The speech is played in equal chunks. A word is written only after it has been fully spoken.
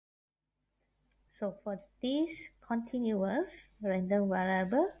So for this continuous random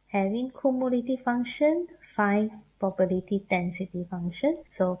variable having cumulative function, 5 probability density function.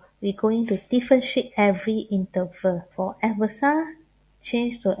 So we're going to differentiate every interval. For f besar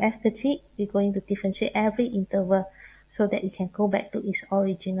change to f kecil, we're going to differentiate every interval so that it can go back to its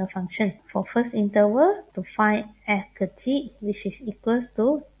original function. For first interval, to find f kecil, which is equals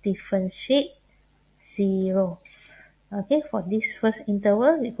to differentiate 0. Okay, for this first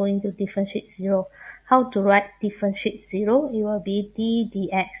interval, we're going to differentiate 0. How to write differentiate 0? It will be d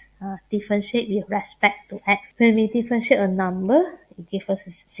dx. Differentiate with respect to x. When we differentiate a number, it gives us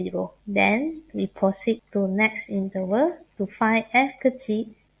 0. Then we proceed to next interval. To find f kecil,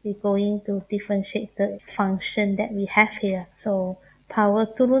 we're going to differentiate the function that we have here. So power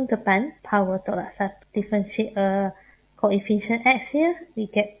turun depan, power tolak 1. Differentiate a coefficient x here, we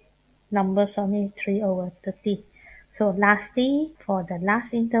get numbers only 3/30. So lastly, for the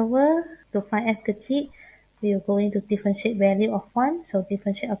last interval, to find f kecil, we are going to differentiate value of 1. So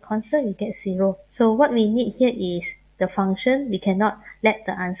differentiate a constant, we get 0. So what we need here is the function. We cannot let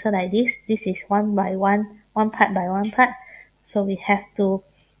the answer like this. This is one by one, one part by one part. So we have to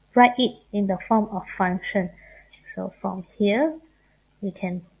write it in the form of function. So from here, we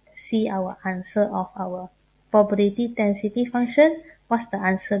can see our answer of our probability density function. What's the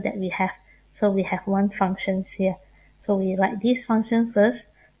answer that we have? So we have one function here. So we write this function first.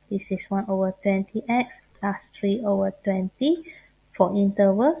 This is 1/20x plus 3/20 for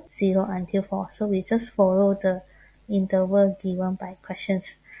interval 0 until 4. So we just follow the interval given by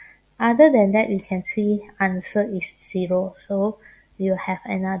questions. Other than that, you can see answer is 0. So you have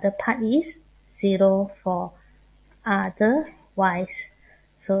another part is 0 for otherwise.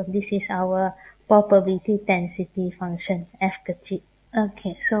 So this is our probability density function f kecil.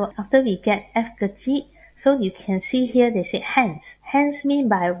 Okay, so after we get f kecil, so you can see here they say hence. Hence mean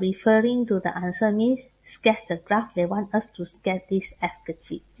by referring to the answer means sketch the graph. They want us to sketch this f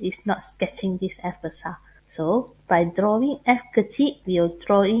kecil. It's not sketching this f besar. So by drawing f kecil, we are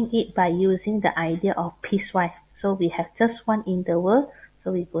drawing it by using the idea of piecewise. So we have just one interval. So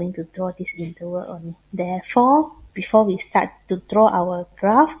we're going to draw this interval only. Therefore, before we start to draw our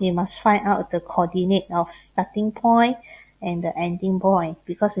graph, we must find out the coordinate of starting point and the ending point,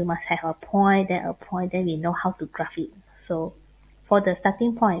 because we must have a point, then we know how to graph it. So for the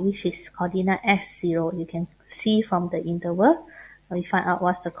starting point, which is coordinate x0, you can see from the interval, we find out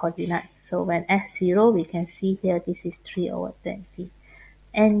what's the coordinate. So when x0, we can see here, this is 3/20.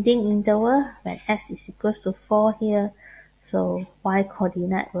 Ending interval, when x is equals to 4 here, so y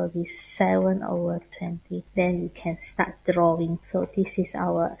coordinate will be 7/20. Then we can start drawing. So this is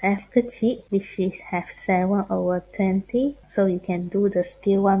our f kecil, which is have 7/20. So you can do the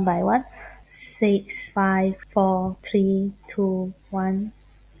scale one by one. 6, 5, 4, 3, 2, 1,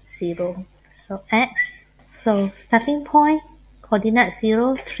 0. So x. So starting point, coordinate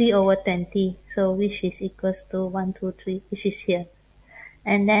 0, 3/20. So which is equals to 1, 2, 3, which is here.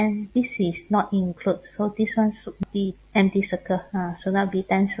 And then this is not include, so this one should be empty circle, should not be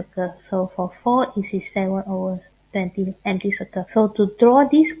 10 circle. So for 4 it is 7/20 empty circle. So to draw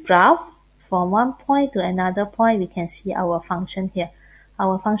this graph from one point to another point, we can see our function here.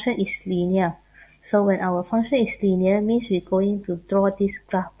 Our function is linear. So when our function is linear, means we're going to draw this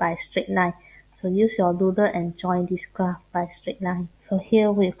graph by straight line. So use your ruler and join this graph by straight line. So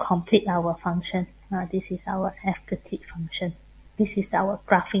here we complete our function. This is our f kecil function. This is our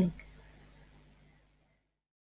graphing.